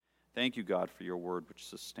Thank you, God, for your word which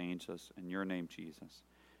sustains us. In your name, Jesus.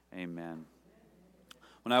 Amen.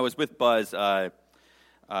 When I was with Buzz, I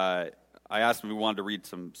asked him if he wanted to read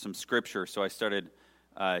some scripture, so I started,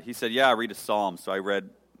 he said, yeah, read a psalm. So I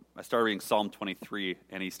started reading Psalm 23,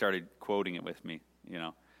 and he started quoting it with me,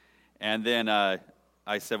 And then I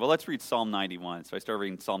said, well, let's read Psalm 91. So I started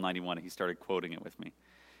reading Psalm 91, and he started quoting it with me.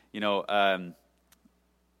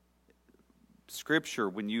 Scripture,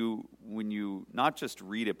 when you not just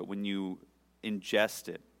read it, but when you ingest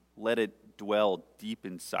it, let it dwell deep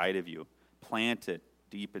inside of you, plant it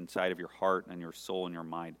deep inside of your heart and your soul and your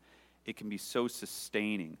mind, it can be so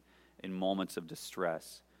sustaining in moments of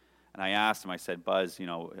distress. And I asked him, I said, Buzz,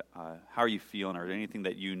 how are you feeling? Or anything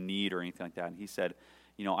that you need or anything like that? And he said,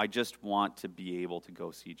 I just want to be able to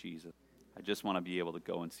go see Jesus. I just want to be able to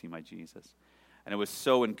go and see my Jesus. And it was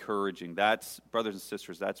so encouraging. That's, brothers and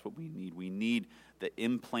sisters, that's what we need. We need the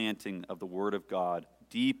implanting of the Word of God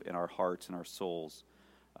deep in our hearts and our souls,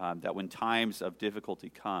 that when times of difficulty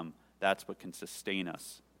come, that's what can sustain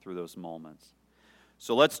us through those moments.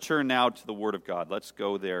 So let's turn now to the Word of God. Let's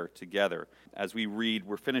go there together. As we read,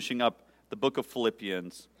 we're finishing up the book of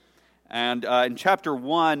Philippians. And in chapter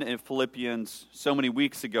 1 in Philippians, so many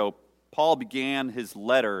weeks ago, Paul began his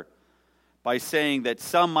letter by saying that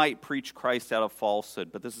some might preach Christ out of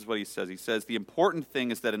falsehood. But this is what he says. He says, the important thing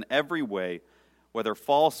is that in every way, whether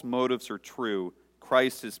false motives or true,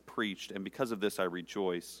 Christ is preached, and because of this I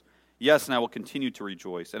rejoice. Yes, and I will continue to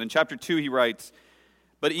rejoice. And in chapter 2 he writes,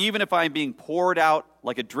 but even if I am being poured out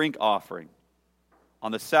like a drink offering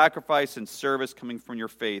on the sacrifice and service coming from your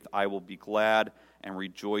faith, I will be glad and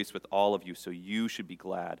rejoice with all of you. So you should be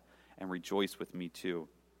glad and rejoice with me too.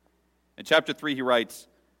 In chapter 3 he writes,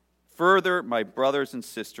 further, my brothers and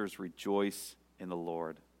sisters, rejoice in the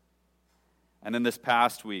Lord. And then this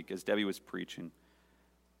past week, as Debbie was preaching,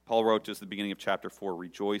 Paul wrote to us at the beginning of chapter 4,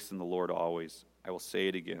 rejoice in the Lord always. I will say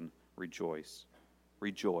it again, rejoice.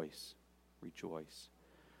 Rejoice. Rejoice.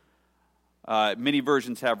 Many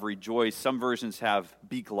versions have rejoice. Some versions have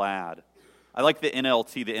be glad. I like the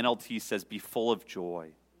NLT. The NLT says be full of joy.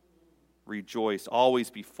 Rejoice. Always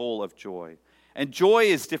be full of joy. And joy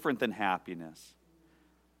is different than happiness.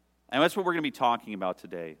 And that's what we're going to be talking about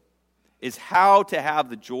today, is how to have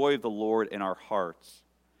the joy of the Lord in our hearts.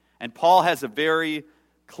 And Paul has a very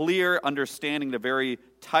clear understanding, a very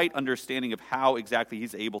tight understanding of how exactly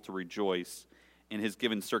he's able to rejoice in his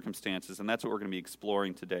given circumstances. And that's what we're going to be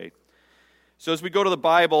exploring today. So as we go to the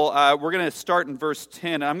Bible, we're going to start in verse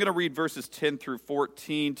 10. And I'm going to read verses 10 through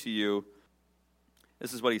 14 to you.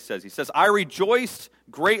 This is what he says. He says, I rejoiced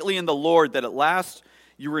greatly in the Lord that at last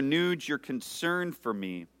you renewed your concern for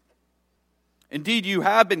me. Indeed, you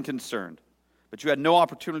have been concerned, but you had no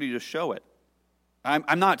opportunity to show it.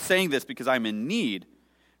 I'm not saying this because I'm in need,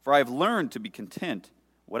 for I have learned to be content,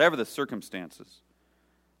 whatever the circumstances.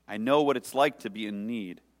 I know what it's like to be in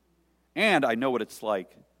need, and I know what it's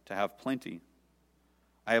like to have plenty.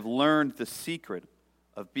 I have learned the secret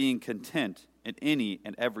of being content in any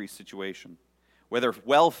and every situation, whether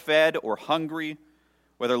well-fed or hungry,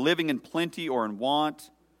 whether living in plenty or in want.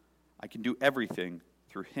 I can do everything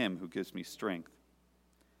through him who gives me strength.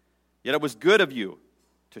 Yet it was good of you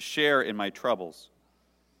to share in my troubles.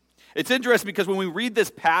 It's interesting because when we read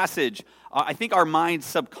this passage, I think our minds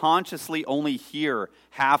subconsciously only hear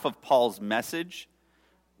half of Paul's message.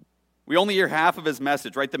 We only hear half of his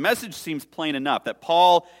message, right? The message seems plain enough, that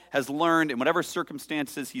Paul has learned in whatever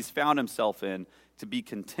circumstances he's found himself in to be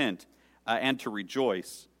content and to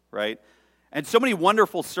rejoice, right? And so many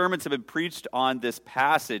wonderful sermons have been preached on this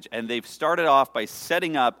passage, and they've started off by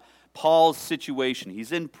setting up Paul's situation.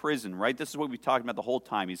 He's in prison, right? This is what we've been talking about the whole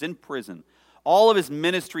time. He's in prison. All of his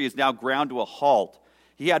ministry is now ground to a halt.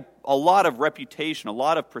 He had a lot of reputation, a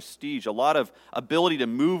lot of prestige, a lot of ability to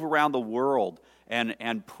move around the world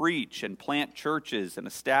and preach and plant churches and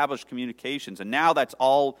establish communications. And now that's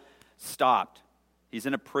all stopped. He's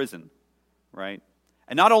in a prison, right?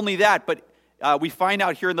 And not only that, but we find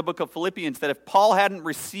out here in the book of Philippians that if Paul hadn't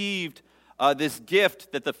received this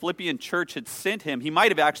gift that the Philippian church had sent him, he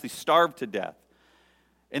might have actually starved to death.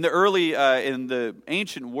 In the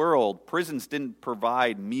ancient world, prisons didn't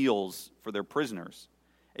provide meals for their prisoners.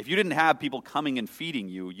 If you didn't have people coming and feeding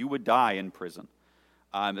you, you would die in prison.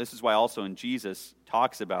 This is why also in Jesus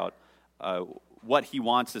talks about what he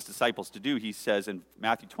wants his disciples to do. He says in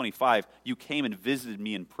Matthew 25, you came and visited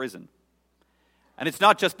me in prison. And it's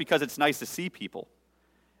not just because it's nice to see people.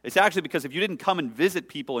 It's actually because if you didn't come and visit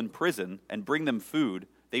people in prison and bring them food,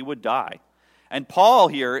 they would die. And Paul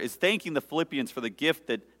here is thanking the Philippians for the gift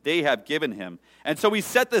that they have given him. And so we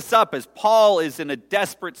set this up as Paul is in a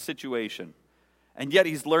desperate situation, and yet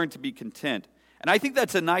he's learned to be content. And I think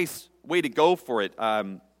that's a nice way to go for it.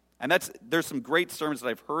 And there's some great sermons that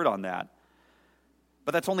I've heard on that.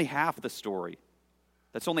 But that's only half the story.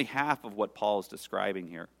 That's only half of what Paul is describing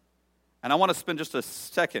here. And I want to spend just a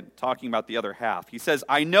second talking about the other half. He says,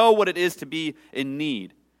 I know what it is to be in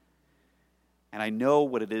need, and I know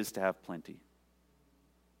what it is to have plenty.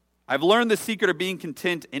 I've learned the secret of being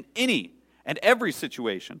content in any and every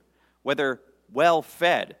situation, whether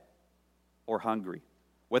well-fed or hungry,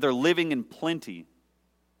 whether living in plenty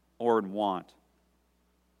or in want.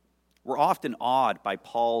 We're often awed by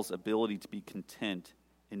Paul's ability to be content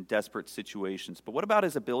in desperate situations. But what about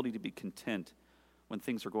his ability to be content when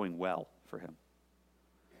things are going well for him?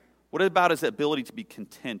 What about his ability to be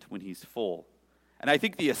content when he's full? And I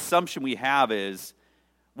think the assumption we have is,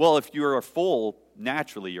 well, if you're full,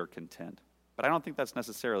 naturally you're content. But I don't think that's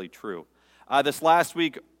necessarily true. This last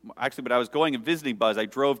week, actually when I was going and visiting Buzz, I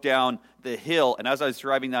drove down the hill, and as I was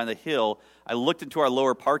driving down the hill, I looked into our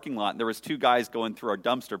lower parking lot, and there was two guys going through our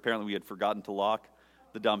dumpster. Apparently we had forgotten to lock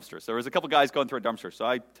the dumpster. So there was a couple guys going through a dumpster. So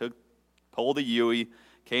I pulled the Yui,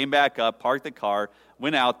 came back up, parked the car,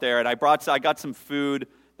 went out there, and I got some food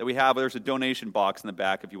that we have. There's a donation box in the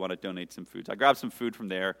back if you want to donate some food. So I grabbed some food from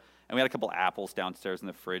there, and we had a couple apples downstairs in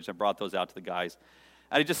the fridge. I brought those out to the guys.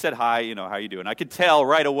 And I just said, hi, how you doing? I could tell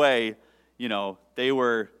right away, they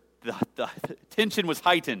were, the tension was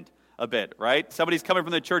heightened a bit, right? Somebody's coming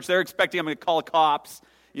from the church. They're expecting I'm going to call the cops,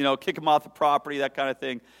 kick them off the property, that kind of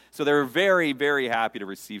thing. So they were very, very happy to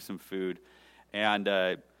receive some food. And,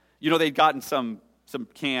 they'd gotten some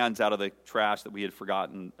cans out of the trash that we had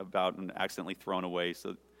forgotten about and accidentally thrown away.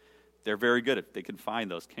 So they're very good if they can find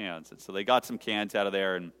those cans. And so they got some cans out of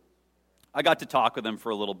there, and I got to talk with them for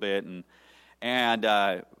a little bit, and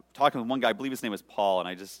talking with one guy, I believe his name was Paul, and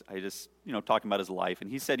I just talking about his life. And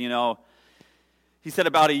he said, he said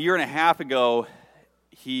about a year and a half ago,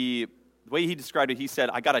 the way he described it, he said,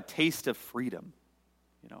 I got a taste of freedom.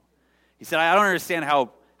 He said, I don't understand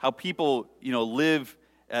how people, live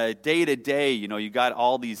day to day. You got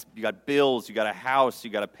all these, you got bills, you got a house, you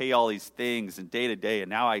got to pay all these things, and day to day, and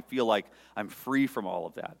now I feel like I'm free from all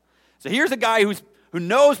of that. So here's a guy who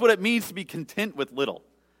knows what it means to be content with little,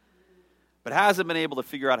 but hasn't been able to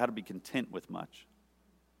figure out how to be content with much.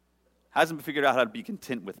 Hasn't figured out how to be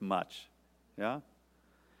content with much. Yeah?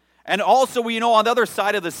 And also, on the other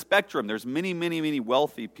side of the spectrum, there's many, many, many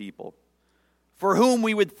wealthy people for whom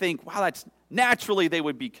we would think, wow, naturally they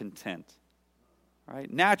would be content.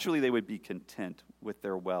 Right? Naturally they would be content with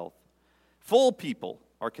their wealth. Full people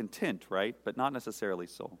are content, right? But not necessarily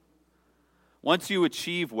so. Once you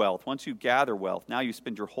achieve wealth, once you gather wealth, now you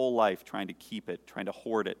spend your whole life trying to keep it, trying to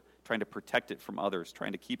hoard it, trying to protect it from others,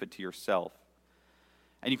 trying to keep it to yourself.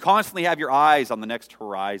 And you constantly have your eyes on the next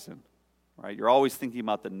horizon, right? You're always thinking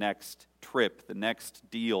about the next trip, the next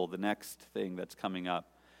deal, the next thing that's coming up.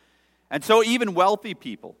 And so even wealthy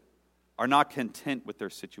people are not content with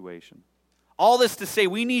their situation. All this to say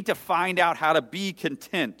we need to find out how to be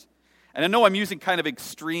content. And I know I'm using kind of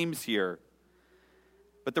extremes here,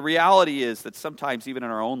 but the reality is that sometimes even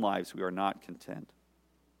in our own lives we are not content.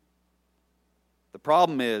 The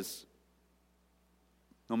problem is,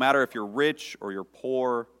 no matter if you're rich or you're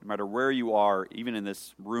poor, no matter where you are, even in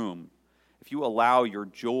this room, if you allow your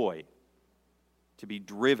joy to be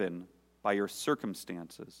driven by your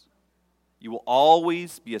circumstances, you will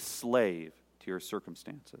always be a slave to your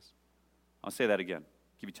circumstances. I'll say that again.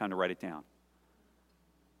 Give you time to write it down.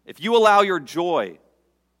 If you allow your joy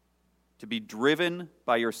to be driven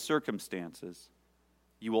by your circumstances,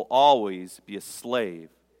 you will always be a slave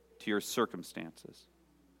to your circumstances.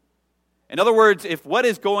 In other words, if what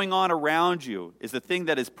is going on around you is the thing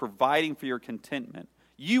that is providing for your contentment,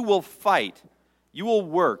 you will fight, you will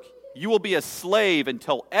work, you will be a slave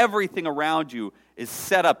until everything around you is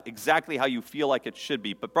set up exactly how you feel like it should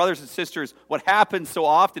be. But brothers and sisters, what happens so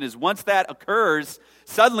often is once that occurs,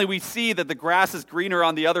 suddenly we see that the grass is greener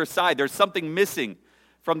on the other side. There's something missing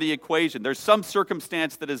from the equation. There's some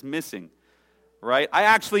circumstance that is missing, right? I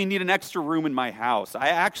actually need an extra room in my house. I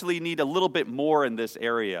actually need a little bit more in this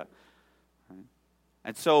area. Right?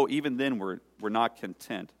 And so even then we're not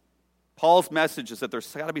content. Paul's message is that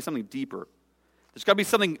there's got to be something deeper. There's got to be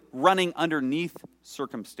something running underneath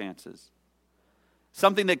circumstances.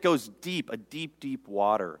 Something that goes deep, a deep, deep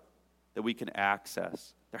water that we can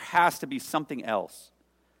access. There has to be something else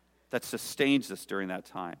that sustains us during that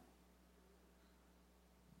time.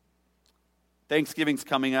 Thanksgiving's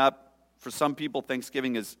coming up. For some people,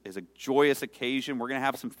 Thanksgiving is a joyous occasion. We're going to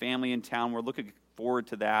have some family in town. We're looking forward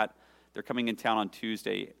to that. They're coming in town on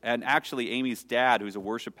Tuesday. And actually, Amy's dad, who's a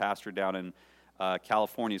worship pastor down in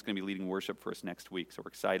California, is going to be leading worship for us next week. So we're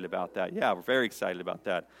excited about that. Yeah, we're very excited about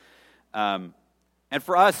that. And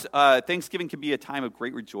for us, Thanksgiving can be a time of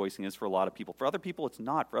great rejoicing, as for a lot of people. For other people, it's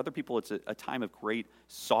not. For other people, it's a time of great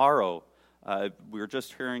sorrow. We were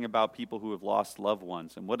just hearing about people who have lost loved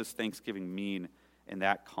ones. And what does Thanksgiving mean in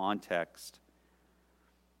that context?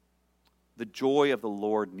 The joy of the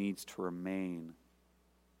Lord needs to remain,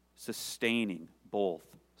 sustaining both,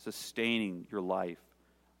 sustaining your life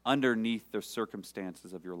underneath the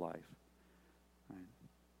circumstances of your life. Right?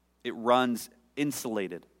 It runs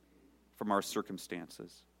insulated from our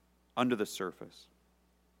circumstances, under the surface.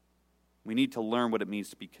 We need to learn what it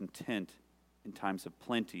means to be content in times of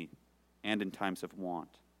plenty and in times of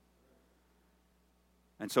want.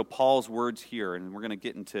 And so Paul's words here, and we're going to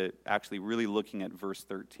get into actually really looking at verse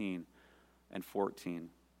 13 and 14.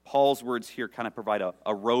 Paul's words here kind of provide a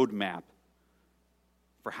roadmap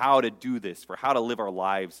for how to do this, for how to live our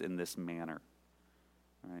lives in this manner.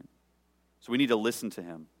 Right? So we need to listen to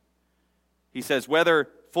him. He says, whether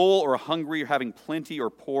full or hungry, or having plenty or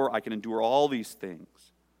poor, I can endure all these things.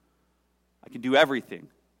 I can do everything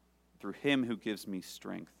through him who gives me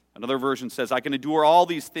strength. Another version says, I can endure all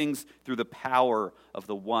these things through the power of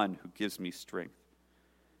the one who gives me strength.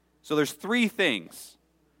 So there's three things.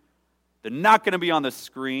 They're not going to be on the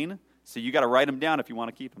screen, so you got to write them down if you want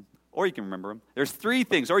to keep them. Or you can remember them. There's three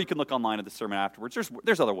things, or you can look online at the sermon afterwards.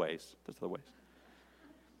 There's other ways.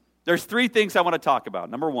 There's three things I want to talk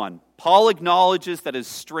about. Number one, Paul acknowledges that his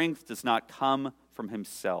strength does not come from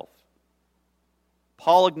himself.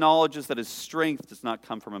 Paul acknowledges that his strength does not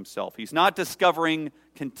come from himself. He's not discovering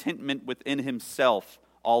contentment within himself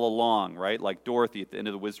all along, right? Like Dorothy at the end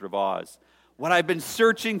of The Wizard of Oz. What I've been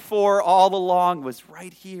searching for all along was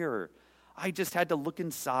right here. I just had to look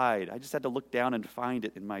inside. I just had to look down and find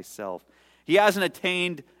it in myself. He hasn't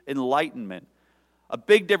attained enlightenment. A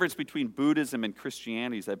big difference between Buddhism and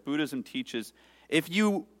Christianity is that Buddhism teaches if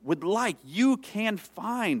you would like, you can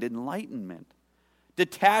find enlightenment.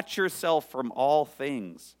 Detach yourself from all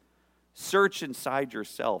things. Search inside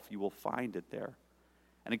yourself. You will find it there.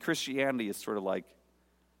 And in Christianity, it's sort of like,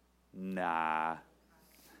 nah.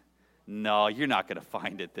 No, you're not going to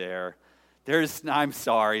find it there. I'm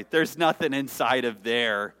sorry, there's nothing inside of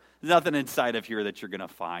there. There's nothing inside of here that you're going to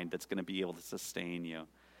find that's going to be able to sustain you.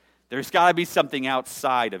 There's got to be something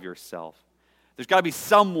outside of yourself. There's got to be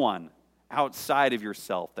someone outside of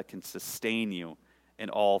yourself that can sustain you in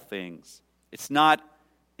all things. It's not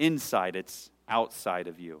inside, it's outside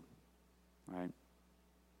of you. Right?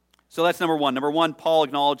 So that's number one. Number one, Paul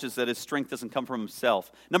acknowledges that his strength doesn't come from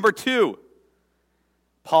himself. Number two,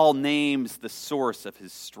 Paul names the source of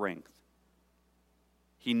his strength.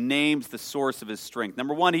 He names the source of his strength.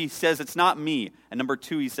 Number one, he says, it's not me. And number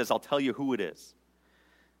two, he says, I'll tell you who it is.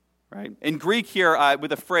 Right? In Greek here,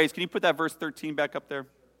 with a phrase, can you put that verse 13 back up there?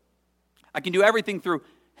 I can do everything through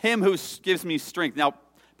him who gives me strength. Now,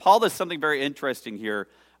 Paul does something very interesting here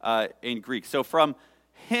in Greek. So from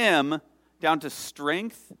him down to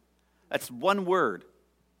strength, that's one word.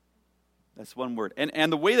 That's one word.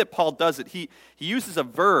 And the way that Paul does it, he uses a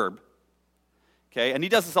verb. Okay, and he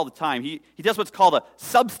does this all the time. He does what's called a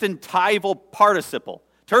substantival participle.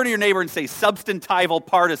 Turn to your neighbor and say, substantival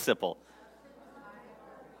participle.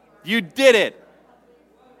 You did it.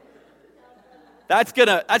 That's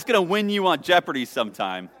gonna win you on Jeopardy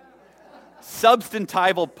sometime.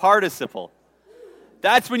 Substantival participle.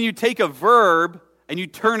 That's when you take a verb and you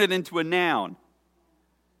turn it into a noun.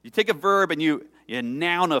 You take a verb and you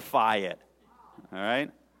nounify it. All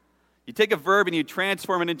right? You take a verb and you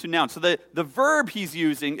transform it into a noun. So the verb he's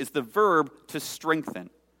using is the verb to strengthen,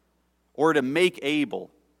 or to make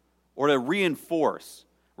able, or to reinforce,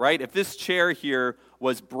 right? If this chair here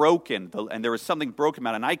was broken, and there was something broken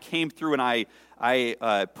about it, and I came through and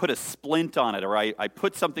I put a splint on it, or I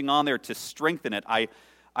put something on there to strengthen it,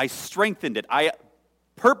 I strengthened it. I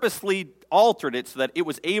purposely altered it so that it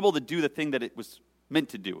was able to do the thing that it was meant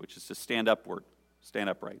to do, which is to stand upright.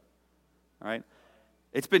 All right?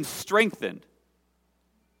 It's been strengthened.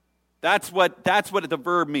 That's what the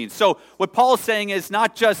verb means. So what Paul is saying is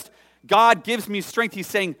not just God gives me strength. He's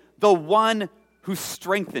saying the one who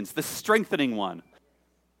strengthens, the strengthening one.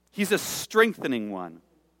 He's a strengthening one.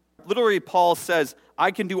 Literally, Paul says,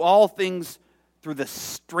 I can do all things through the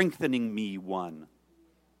strengthening me one.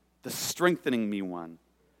 The strengthening me one.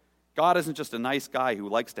 God isn't just a nice guy who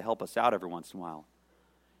likes to help us out every once in a while.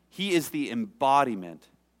 He is the embodiment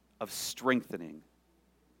of strengthening.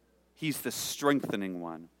 He's the strengthening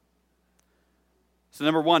one. So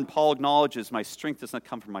number one, Paul acknowledges my strength does not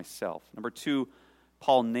come from myself. Number two,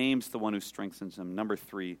 Paul names the one who strengthens him. Number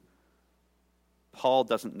three, Paul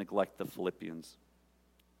doesn't neglect the Philippians.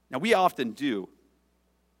 Now, we often do.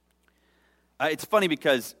 It's funny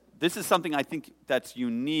because this is something I think that's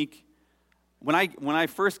unique When I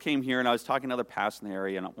first came here and I was talking to other pastors in the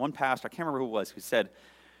area, and one pastor, I can't remember who it was, who said,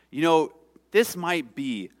 this might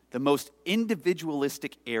be the most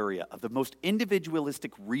individualistic area of the most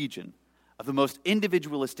individualistic region of the most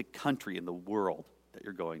individualistic country in the world that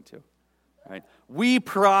you're going to. Right? We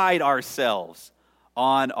pride ourselves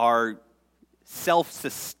on our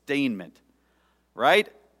self-sustainment, right?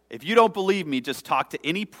 If you don't believe me, just talk to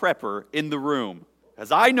any prepper in the room,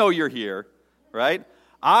 because I know you're here, right?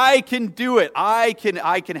 I can do it. I can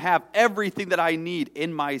have everything that I need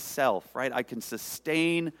in myself, right? I can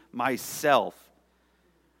sustain myself.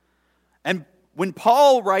 And when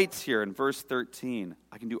Paul writes here in verse 13,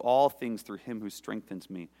 I can do all things through him who strengthens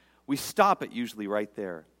me, we stop it usually right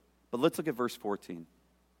there. But let's look at verse 14.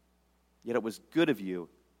 Yet it was good of you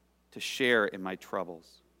to share in my troubles.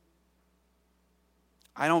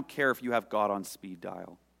 I don't care if you have God on speed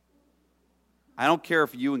dial. I don't care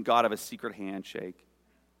if you and God have a secret handshake.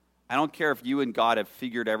 I don't care if you and God have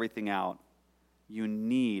figured everything out. You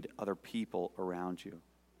need other people around you.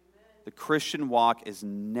 The Christian walk is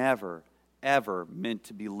never, ever meant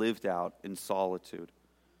to be lived out in solitude.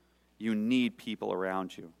 You need people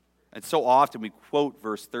around you. And so often we quote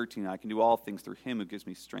verse 13, I can do all things through him who gives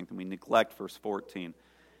me strength, and we neglect verse 14.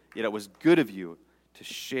 Yet it was good of you to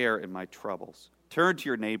share in my troubles. Turn to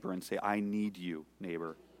your neighbor and say, I need you,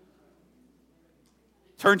 neighbor.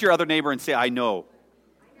 Turn to your other neighbor and say, I know.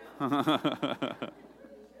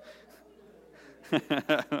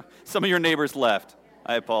 Some of your neighbors left.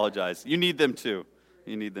 I apologize. You need them too.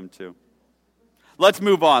 You need them too. Let's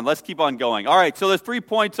move on. Let's keep on going. All right, so the 3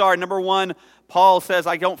 points are, number 1, Paul says,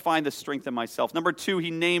 I don't find the strength in myself. Number 2,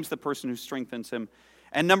 he names the person who strengthens him.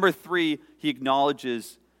 And number 3, he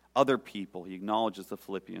acknowledges other people. He acknowledges the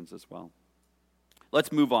Philippians as well.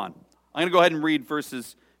 Let's move on. I'm going to go ahead and read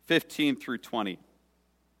verses 15 through 20.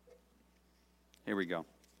 Here we go.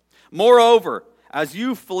 Moreover, as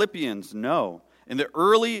you Philippians know, in the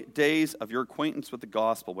early days of your acquaintance with the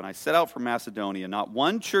gospel, when I set out from Macedonia, not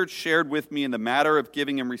one church shared with me in the matter of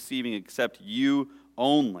giving and receiving except you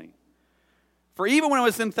only. For even when I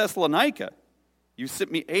was in Thessalonica, you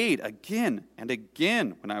sent me aid again and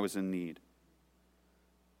again when I was in need.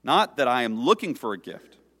 Not that I am looking for a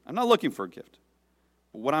gift. I'm not looking for a gift.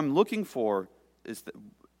 But what I'm looking for is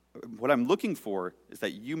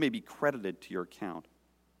that you may be credited to your account.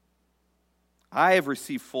 I have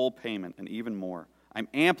received full payment and even more. I'm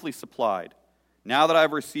amply supplied. Now that I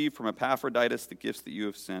have received from Epaphroditus the gifts that you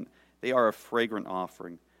have sent, they are a fragrant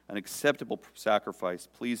offering, an acceptable sacrifice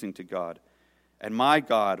pleasing to God. And my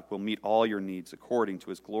God will meet all your needs according to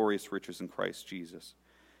his glorious riches in Christ Jesus.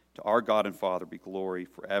 To our God and Father be glory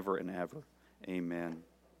forever and ever. Amen.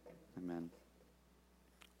 Amen.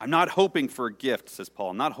 I'm not hoping for a gift, says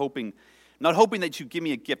Paul. I'm not hoping that you give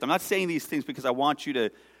me a gift. I'm not saying these things because I want you to,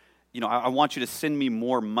 I want you to send me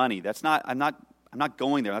more money. I'm not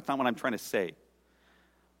going there. That's not what I'm trying to say.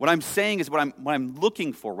 What I'm saying is what I'm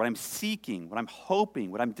looking for, what I'm seeking, what I'm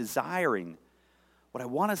hoping, what I'm desiring. What I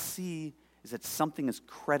want to see is that something is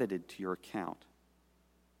credited to your account.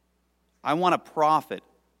 I want a profit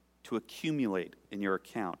to accumulate in your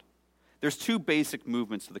account. There's 2 basic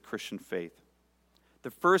movements of the Christian faith.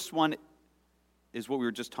 The first one is what we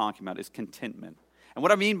were just talking about, is contentment. And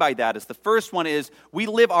what I mean by that is the first one is we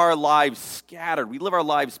live our lives scattered. We live our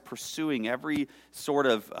lives pursuing every sort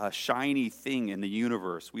of shiny thing in the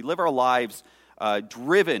universe. We live our lives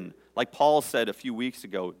driven, like Paul said a few weeks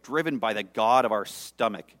ago, driven by the God of our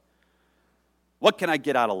stomach. What can I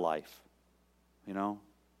get out of life?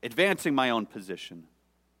 Advancing my own position.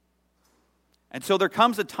 And so there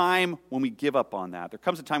comes a time when we give up on that. There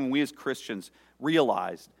comes a time when we as Christians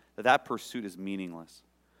realize that pursuit is meaningless.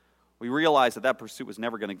 We realize that pursuit was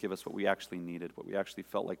never going to give us what we actually needed, what we actually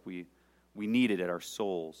felt like we needed at our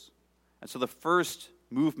souls. And so the first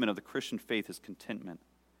movement of the Christian faith is contentment,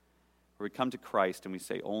 where we come to Christ and we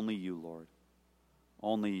say, only you, Lord.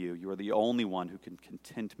 Only you. You are the only one who can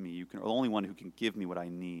content me. You are the only one who can give me what I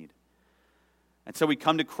need. And so we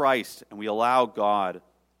come to Christ and we allow God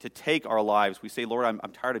to take our lives. We say, Lord,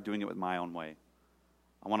 I'm tired of doing it with my own way.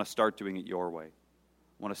 I want to start doing it your way.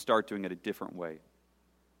 I want to start doing it a different way.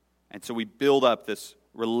 And so we build up this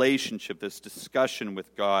relationship, this discussion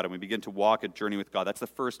with God, and we begin to walk a journey with God. That's the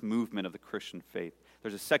first movement of the Christian faith.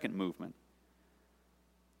 There's a second movement.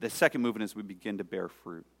 The second movement is we begin to bear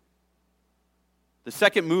fruit. The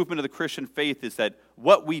second movement of the Christian faith is that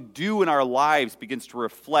what we do in our lives begins to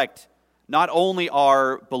reflect not only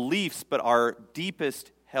our beliefs, but our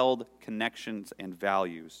deepest held connections and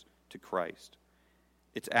values to Christ.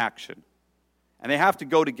 It's action. And they have to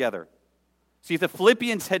go together. See, if the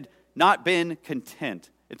Philippians had not been content,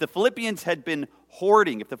 if the Philippians had been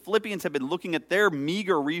hoarding, if the Philippians had been looking at their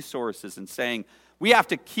meager resources and saying, we have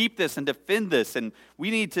to keep this and defend this, and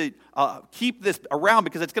we need to keep this around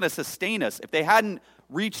because it's going to sustain us, if they hadn't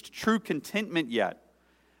reached true contentment yet,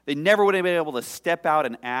 they never would have been able to step out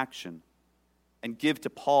in action and give to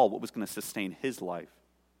Paul what was going to sustain his life,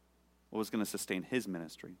 what was going to sustain his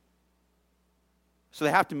ministry. So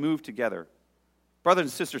they have to move together. Brothers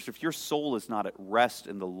and sisters, if your soul is not at rest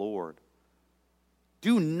in the Lord,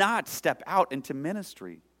 do not step out into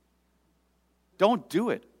ministry. Don't do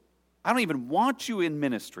it. I don't even want you in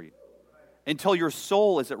ministry until your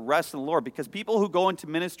soul is at rest in the Lord, because people who go into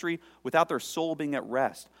ministry without their soul being at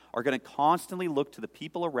rest are going to constantly look to the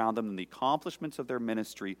people around them and the accomplishments of their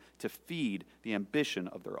ministry to feed the ambition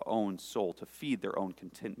of their own soul, to feed their own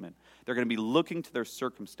contentment. They're going to be looking to their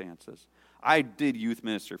circumstances. I did youth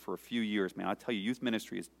ministry for a few years, man. I tell you, youth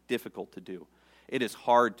ministry is difficult to do. It is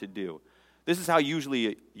hard to do. This is how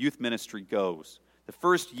usually youth ministry goes. The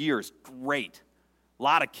first year is great. A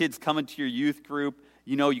lot of kids coming to your youth group.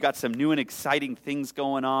 You know, you got some new and exciting things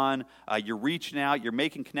going on. You're reaching out. You're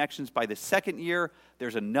making connections. By the second year,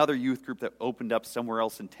 there's another youth group that opened up somewhere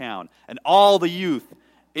else in town. And all the youth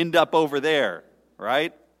end up over there,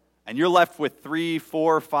 right? And you're left with 3,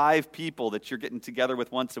 4, 5 people that you're getting together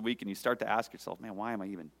with once a week. And you start to ask yourself, man, why am I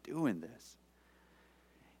even doing this?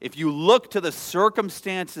 If you look to the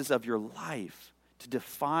circumstances of your life to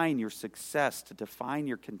define your success, to define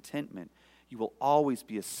your contentment, you will always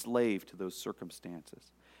be a slave to those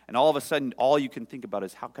circumstances. And all of a sudden, all you can think about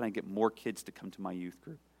is, how can I get more kids to come to my youth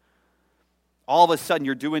group? All of a sudden,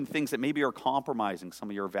 you're doing things that maybe are compromising some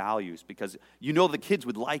of your values because you know the kids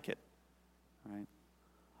would like it. Right?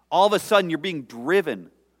 All of a sudden, you're being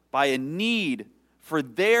driven by a need for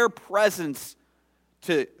their presence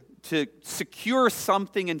to secure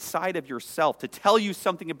something inside of yourself, to tell you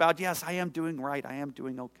something about, yes, I am doing right, I am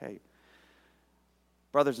doing okay.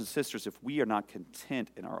 Brothers and sisters, if we are not content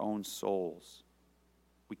in our own souls,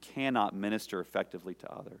 we cannot minister effectively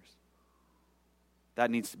to others.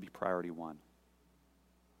 That needs to be priority one.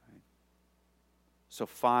 Right? So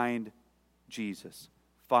find Jesus.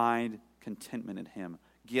 Find contentment in Him.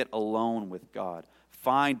 Get alone with God.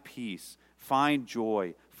 Find peace. Find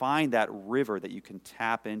joy. Find that river that you can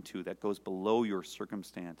tap into that goes below your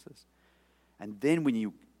circumstances. And then when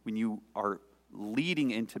you are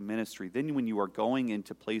leading into ministry, then when you are going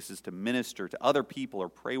into places to minister to other people or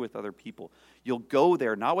pray with other people, you'll go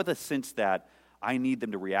there not with a sense that I need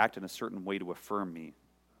them to react in a certain way to affirm me.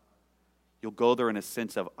 You'll go there in a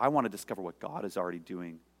sense of, I want to discover what God is already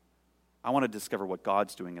doing. I want to discover what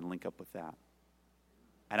God's doing and link up with that.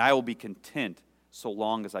 And I will be content so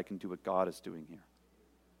long as I can do what God is doing here.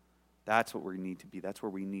 That's what we need to be. That's where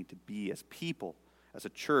we need to be as people, as a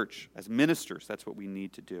church, as ministers. That's what we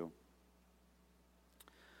need to do.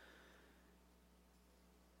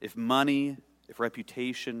 If money, if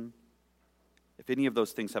reputation, if any of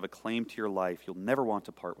those things have a claim to your life, you'll never want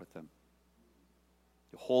to part with them.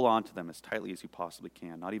 You'll hold on to them as tightly as you possibly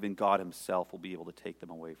can. Not even God Himself will be able to take them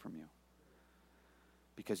away from you.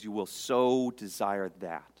 Because you will so desire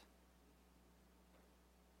that.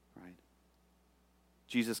 Right?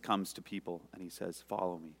 Jesus comes to people and He says,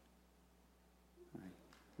 follow me. Right?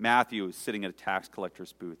 Matthew is sitting at a tax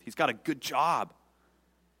collector's booth. He's got a good job.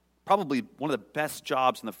 Probably one of the best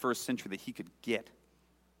jobs in the first century that he could get.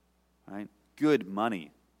 Right? Good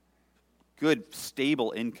money. Good,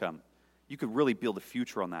 stable income. You could really build a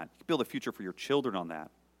future on that. You could build a future for your children on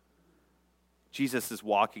that. Jesus is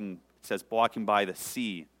walking by the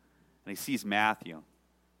sea, and He sees Matthew.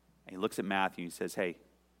 And He looks at Matthew and He says, hey,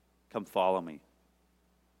 come follow me.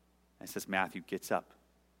 And it says Matthew gets up,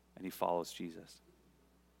 and he follows Jesus.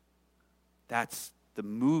 That's the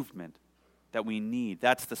movement that we need.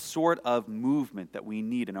 That's the sort of movement that we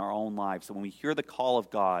need in our own lives. So when we hear the call of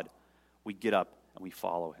God, we get up and we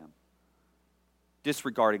follow Him.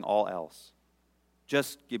 Disregarding all else.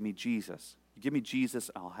 Just give me Jesus. You give me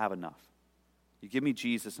Jesus and I'll have enough. You give me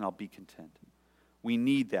Jesus and I'll be content. We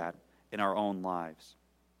need that in our own lives.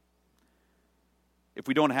 If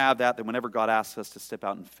we don't have that, then whenever God asks us to step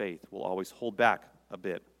out in faith, we'll always hold back a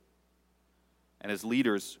bit. And as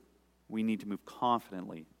leaders, we need to move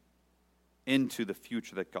confidently into the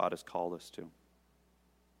future that God has called us to.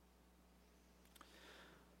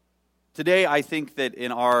 Today, I think that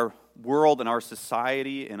in our world, in our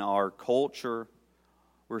society, in our culture,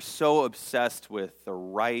 we're so obsessed with the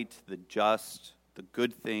right, the just, the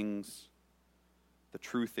good things, the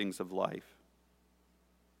true things of life.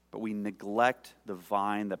 But we neglect the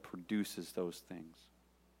vine that produces those things.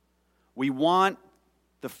 We want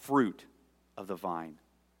the fruit of the vine.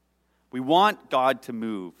 We want God to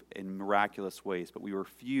move in miraculous ways, but we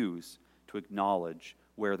refuse to acknowledge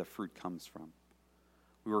where the fruit comes from.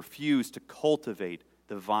 We refuse to cultivate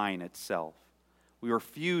the vine itself. We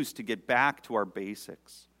refuse to get back to our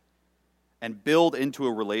basics and build into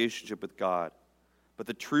a relationship with God. But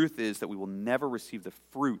the truth is that we will never receive the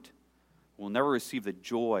fruit, we'll never receive the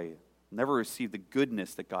joy, never receive the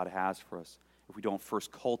goodness that God has for us if we don't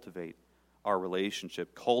first cultivate our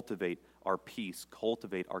relationship, cultivate our peace,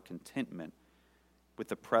 cultivate our contentment with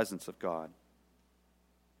the presence of God.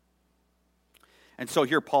 And so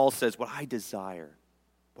here Paul says, what I desire,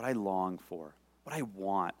 what I long for, what I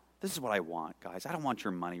want, this is what I want, guys. I don't want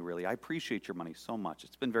your money, really. I appreciate your money so much.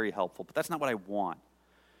 It's been very helpful, but that's not what I want.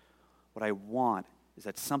 What I want is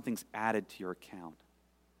that something's added to your account,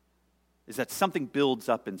 is that something builds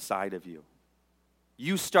up inside of you.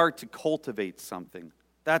 You start to cultivate something.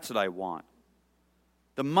 That's what I want.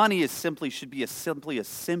 The money should be simply a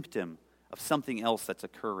symptom of something else that's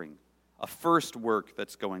occurring, a first work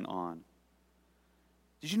that's going on.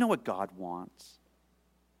 Did you know what God wants?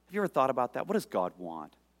 Have you ever thought about that? What does God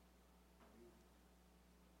want?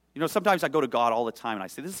 You know, sometimes I go to God all the time and I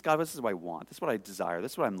say, God, this is what I want. This is what I desire.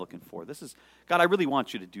 This is what I'm looking for. God, I really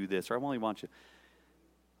want you to do this, or I only want you.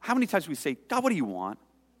 How many times do we say, God, what do you want?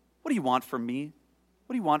 What do you want from me?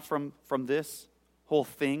 What do you want from this whole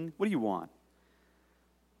thing? What do you want?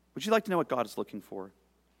 Would you like to know what God is looking for?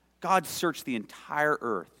 God searched the entire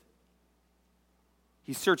earth.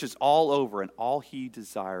 He searches all over, and all he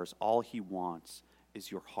desires, all he wants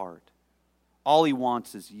is your heart. All he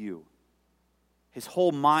wants is you. His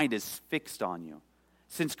whole mind is fixed on you.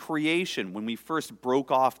 Since creation, when we first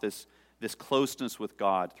broke off this closeness with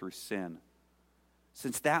God through sin,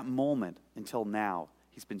 since that moment until now,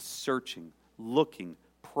 he's been searching, looking,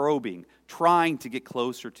 probing, trying to get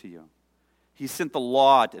closer to you. He sent the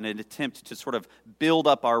law in an attempt to sort of build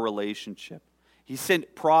up our relationship. He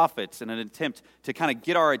sent prophets in an attempt to kind of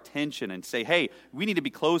get our attention and say, hey, we need to be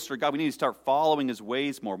closer to God. We need to start following his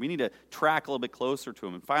ways more. We need to track a little bit closer to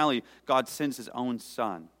him. And finally, God sends his own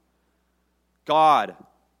son. God's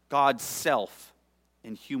self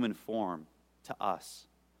in human form to us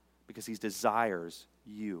because he desires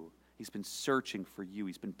you. He's been searching for you.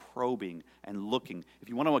 He's been probing and looking. If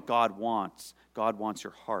you want to know what God wants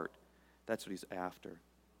your heart. That's what he's after.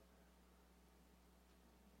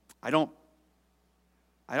 I don't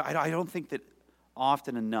think that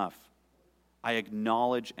often enough I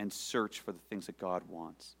acknowledge and search for the things that God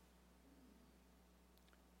wants.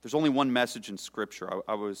 There's only one message in Scripture.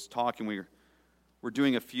 I was talking, we're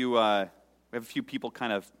doing we have a few people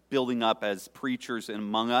kind of building up as preachers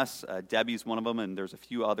among us. Debbie's one of them, and there's a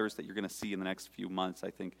few others that you're going to see in the next few months,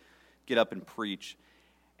 I think, get up and preach.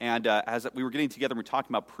 And as we were getting together, we were talking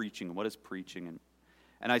about preaching, and what is preaching?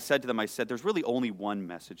 And I said to them, there's really only one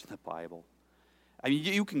message in the Bible. I mean,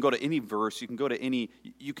 you can go to any verse, you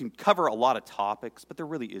can cover a lot of topics, but there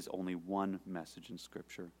really is only one message in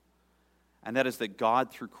Scripture. And that is that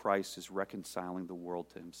God, through Christ, is reconciling the world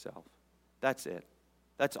to himself. That's it.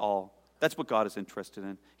 That's all. That's what God is interested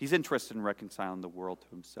in. He's interested in reconciling the world to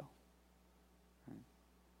himself. Right?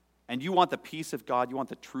 And you want the peace of God, you want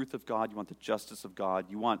the truth of God, you want the justice of God,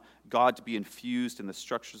 you want God to be infused in the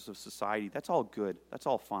structures of society. That's all good. That's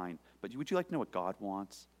all fine. But would you like to know what God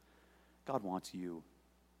wants? God wants you.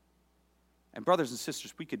 And brothers and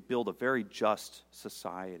sisters, we could build a very just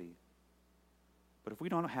society. But if we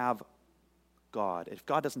don't have God, if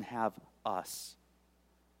God doesn't have us,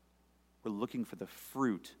 we're looking for the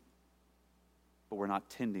fruit, but we're not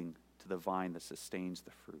tending to the vine that sustains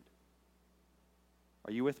the fruit.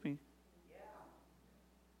 Are you with me? Yeah.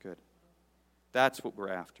 Good. That's what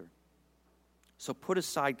we're after. So put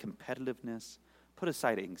aside competitiveness, put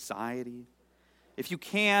aside anxiety. If you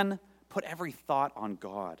can, put every thought on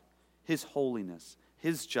God, his holiness,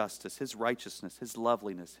 his justice, his righteousness, his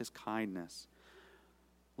loveliness, his kindness.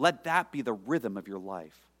 Let that be the rhythm of your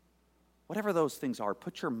life. Whatever those things are,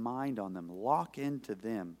 put your mind on them, lock into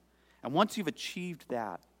them. And once you've achieved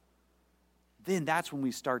that, then that's when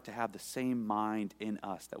we start to have the same mind in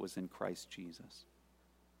us that was in Christ Jesus.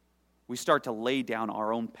 We start to lay down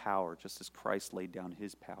our own power just as Christ laid down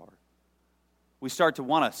his power. We start to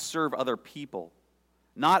want to serve other people,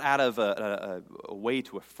 not out of a way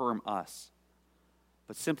to affirm us,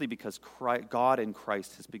 but simply because God in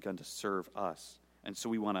Christ has begun to serve us. And so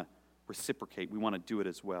we want to reciprocate. We want to do it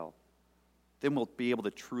as well. Then we'll be able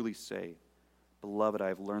to truly say, Beloved, I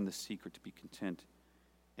have learned the secret to be content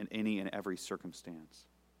in any and every circumstance.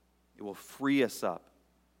 It will free us up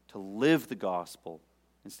to live the gospel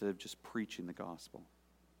instead of just preaching the gospel.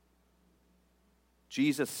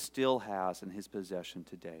 Jesus still has in his possession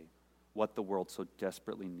today what the world so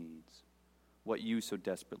desperately needs, what you so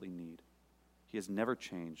desperately need. He has never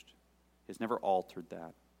changed. He has never altered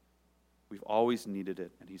that. We've always needed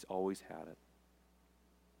it, and he's always had it.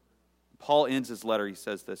 Paul ends his letter, he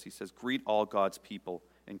says this. He says, greet all God's people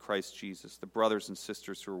in Christ Jesus. The brothers and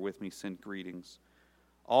sisters who are with me send greetings.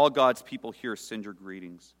 All God's people here send your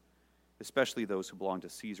greetings, especially those who belong to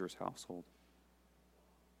Caesar's household.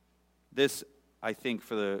 This, I think,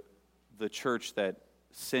 for the church that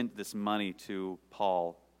sent this money to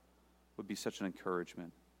Paul would be such an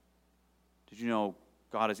encouragement. Did you know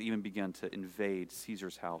God has even begun to invade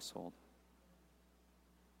Caesar's household?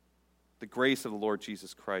 The grace of the Lord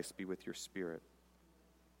Jesus Christ be with your spirit.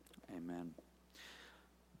 Amen.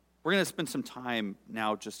 We're going to spend some time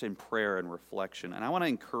now just in prayer and reflection. And I want to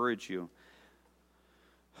encourage you,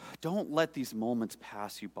 don't let these moments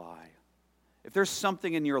pass you by. If there's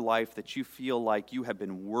something in your life that you feel like you have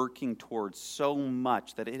been working towards so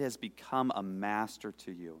much that it has become a master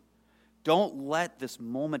to you, don't let this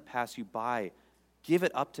moment pass you by. Give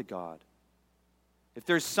it up to God. If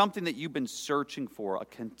there's something that you've been searching for, a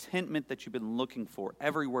contentment that you've been looking for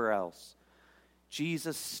everywhere else,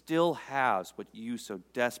 Jesus still has what you so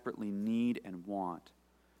desperately need and want.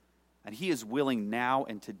 And he is willing now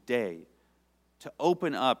and today to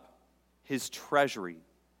open up his treasury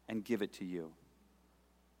and give it to you.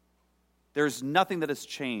 There's nothing that has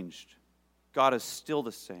changed. God is still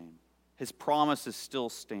the same. His promises still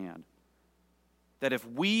stand. That if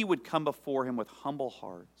we would come before him with humble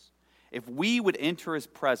hearts, if we would enter his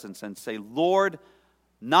presence and say, Lord,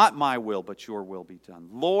 not my will, but your will be done.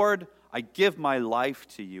 Lord, I give my life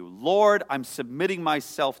to you. Lord, I'm submitting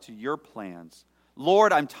myself to your plans.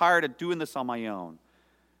 Lord, I'm tired of doing this on my own.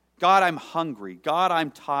 God, I'm hungry. God,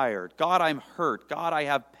 I'm tired. God, I'm hurt. God, I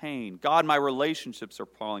have pain. God, my relationships are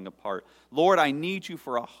falling apart. Lord, I need you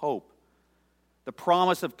for a hope. The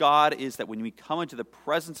promise of God is that when we come into the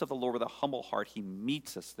presence of the Lord with a humble heart, he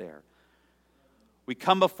meets us there. We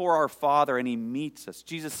come before our Father and he meets us.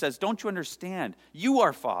 Jesus says, don't you understand? You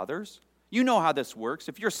are fathers. You know how this works.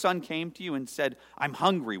 If your son came to you and said, I'm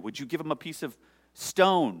hungry, would you give him a piece of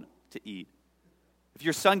stone to eat? If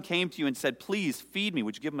your son came to you and said, please feed me,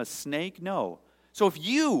 would you give him a snake? No. So if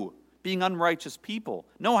you, being unrighteous people,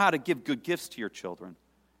 know how to give good gifts to your children,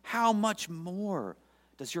 how much more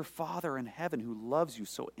does your Father in heaven, who loves you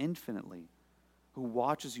so infinitely, who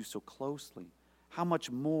watches you so closely, how much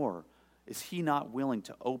more is he not willing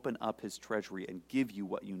to open up his treasury and give you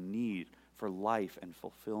what you need for life and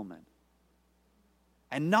fulfillment?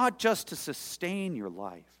 And not just to sustain your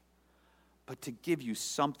life, but to give you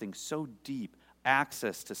something so deep,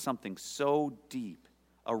 access to something so deep,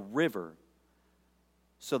 a river,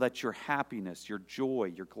 so that your happiness, your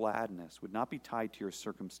joy, your gladness would not be tied to your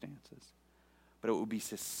circumstances, but it would be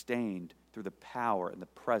sustained through the power and the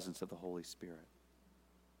presence of the Holy Spirit.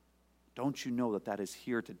 Don't you know that that is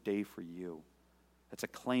here today for you? That's a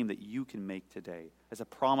claim that you can make today, as a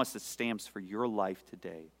promise that stamps for your life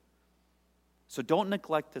today. So don't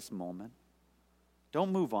neglect this moment.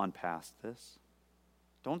 Don't move on past this.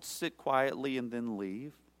 Don't sit quietly and then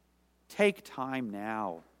leave. Take time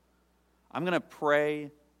now. I'm going to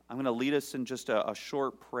pray. I'm going to lead us in just a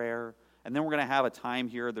short prayer. And then we're going to have a time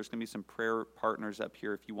here. There's going to be some prayer partners up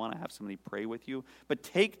here if you want to have somebody pray with you. But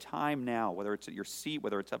take time now, whether it's at your seat,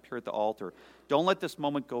 whether it's up here at the altar. Don't let this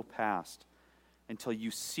moment go past until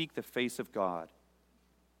you seek the face of God,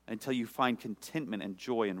 until you find contentment and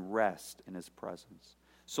joy and rest in his presence.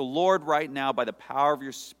 So Lord, right now, by the power of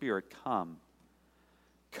your Spirit, come.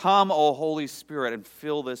 Come, O Holy Spirit, and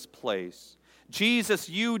fill this place. Jesus,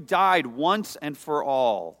 you died once and for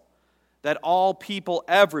all, that all people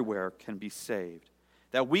everywhere can be saved,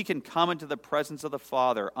 that we can come into the presence of the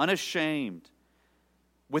Father unashamed,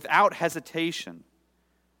 without hesitation,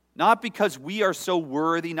 not because we are so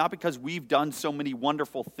worthy, not because we've done so many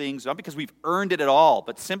wonderful things, not because we've earned it at all,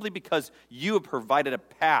 but simply because you have provided a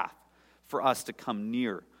path for us to come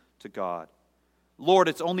near to God. Lord,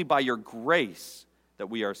 it's only by your grace that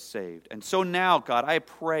we are saved. And so now, God, I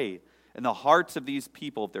pray in the hearts of these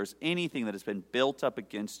people, if there's anything that has been built up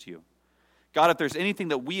against you, God, if there's anything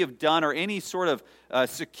that we have done or any sort of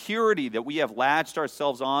security that we have latched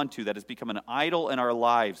ourselves onto that has become an idol in our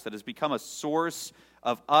lives, that has become a source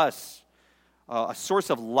of us, a source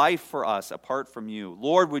of life for us apart from you,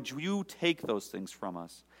 Lord, would you take those things from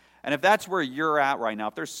us? And if that's where you're at right now,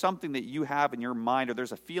 if there's something that you have in your mind or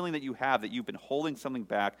there's a feeling that you have that you've been holding something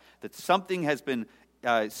back, that something has been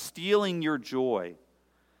stealing your joy,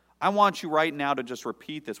 I want you right now to just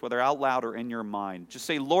repeat this, whether out loud or in your mind. Just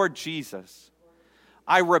say, Lord Jesus,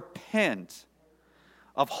 I repent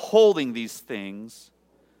of holding these things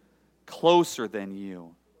closer than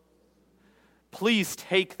you. Please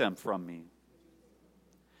take them from me.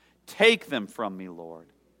 Take them from me, Lord.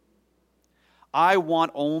 I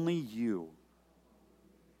want only you.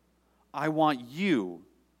 I want you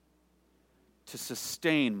to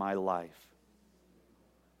sustain my life.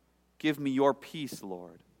 Give me your peace,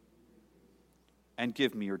 Lord, and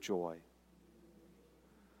give me your joy.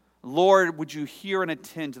 Lord, would you hear and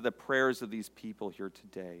attend to the prayers of these people here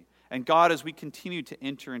today? And God, as we continue to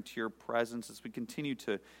enter into your presence, as we continue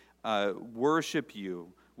to worship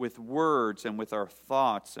you with words and with our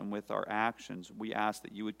thoughts and with our actions, we ask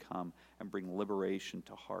that you would come and bring liberation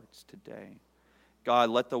to hearts today. God,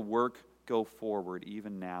 let the work go forward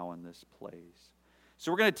even now in this place.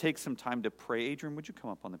 So we're going to take some time to pray. Adrian, would you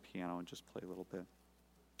come up on the piano and just play a little bit?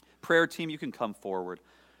 Prayer team, you can come forward.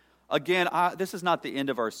 Again, this is not the end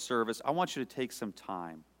of our service. I want you to take some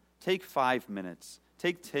time. Take 5 minutes.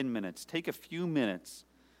 Take 10 minutes. Take a few minutes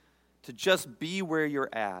to just be where you're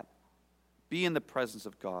at. Be in the presence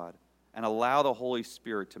of God and allow the Holy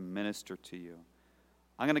Spirit to minister to you.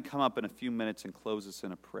 I'm going to come up in a few minutes and close this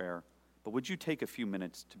in a prayer. But would you take a few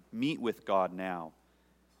minutes to meet with God now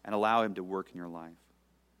and allow him to work in your life?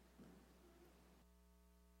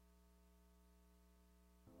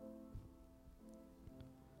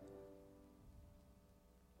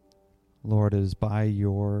 Lord, it is by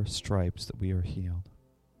your stripes that we are healed.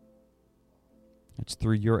 It's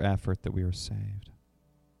through your effort that we are saved.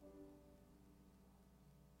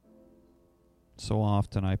 So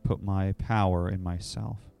often I put my power in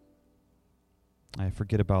myself. I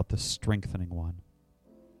forget about the strengthening one.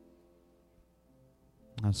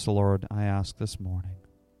 And so, Lord, I ask this morning,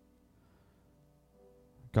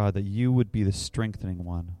 God, that you would be the strengthening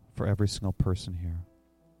one for every single person here.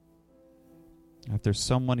 If there's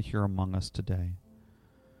someone here among us today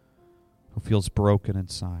who feels broken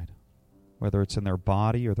inside, whether it's in their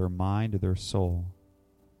body or their mind or their soul,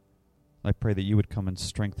 I pray that you would come and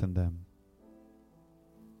strengthen them.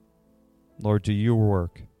 Lord, do your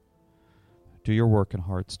work. Do your work in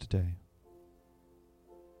hearts today.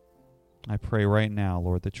 I pray right now,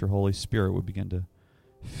 Lord, that your Holy Spirit would begin to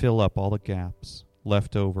fill up all the gaps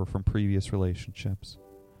left over from previous relationships.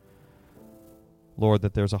 Lord,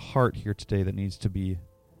 that there's a heart here today that needs to be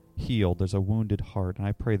healed. There's a wounded heart, and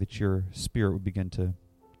I pray that your Spirit would begin to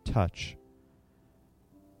touch,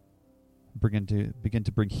 begin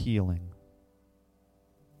to bring healing.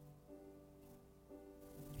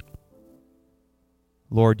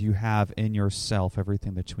 Lord, you have in yourself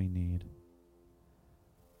everything that we need.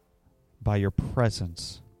 By your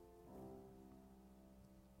presence,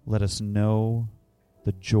 let us know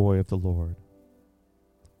the joy of the Lord.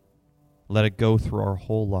 Let it go through our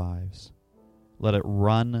whole lives. Let it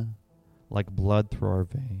run like blood through our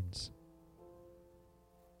veins.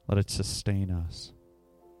 Let it sustain us.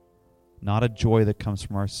 Not a joy that comes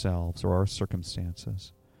from ourselves or our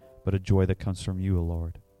circumstances, but a joy that comes from you,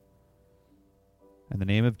 Lord. In the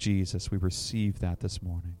name of Jesus, we receive that this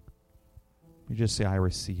morning. We just say, I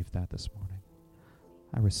receive that this morning.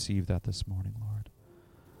 I receive that this morning, Lord.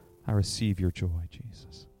 I receive your joy,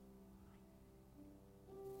 Jesus.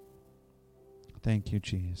 Thank you,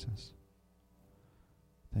 Jesus.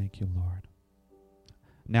 Thank you, Lord.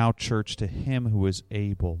 Now, church, to him who is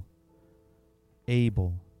able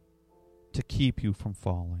to keep you from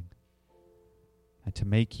falling and to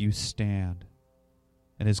make you stand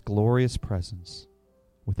in his glorious presence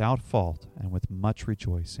without fault and with much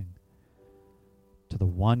rejoicing, to the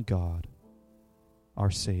one God,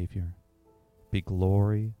 our Savior, be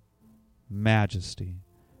glory, majesty,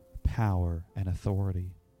 power, and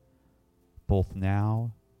authority, both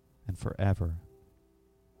now and forever.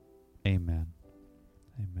 Amen.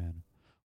 Amen.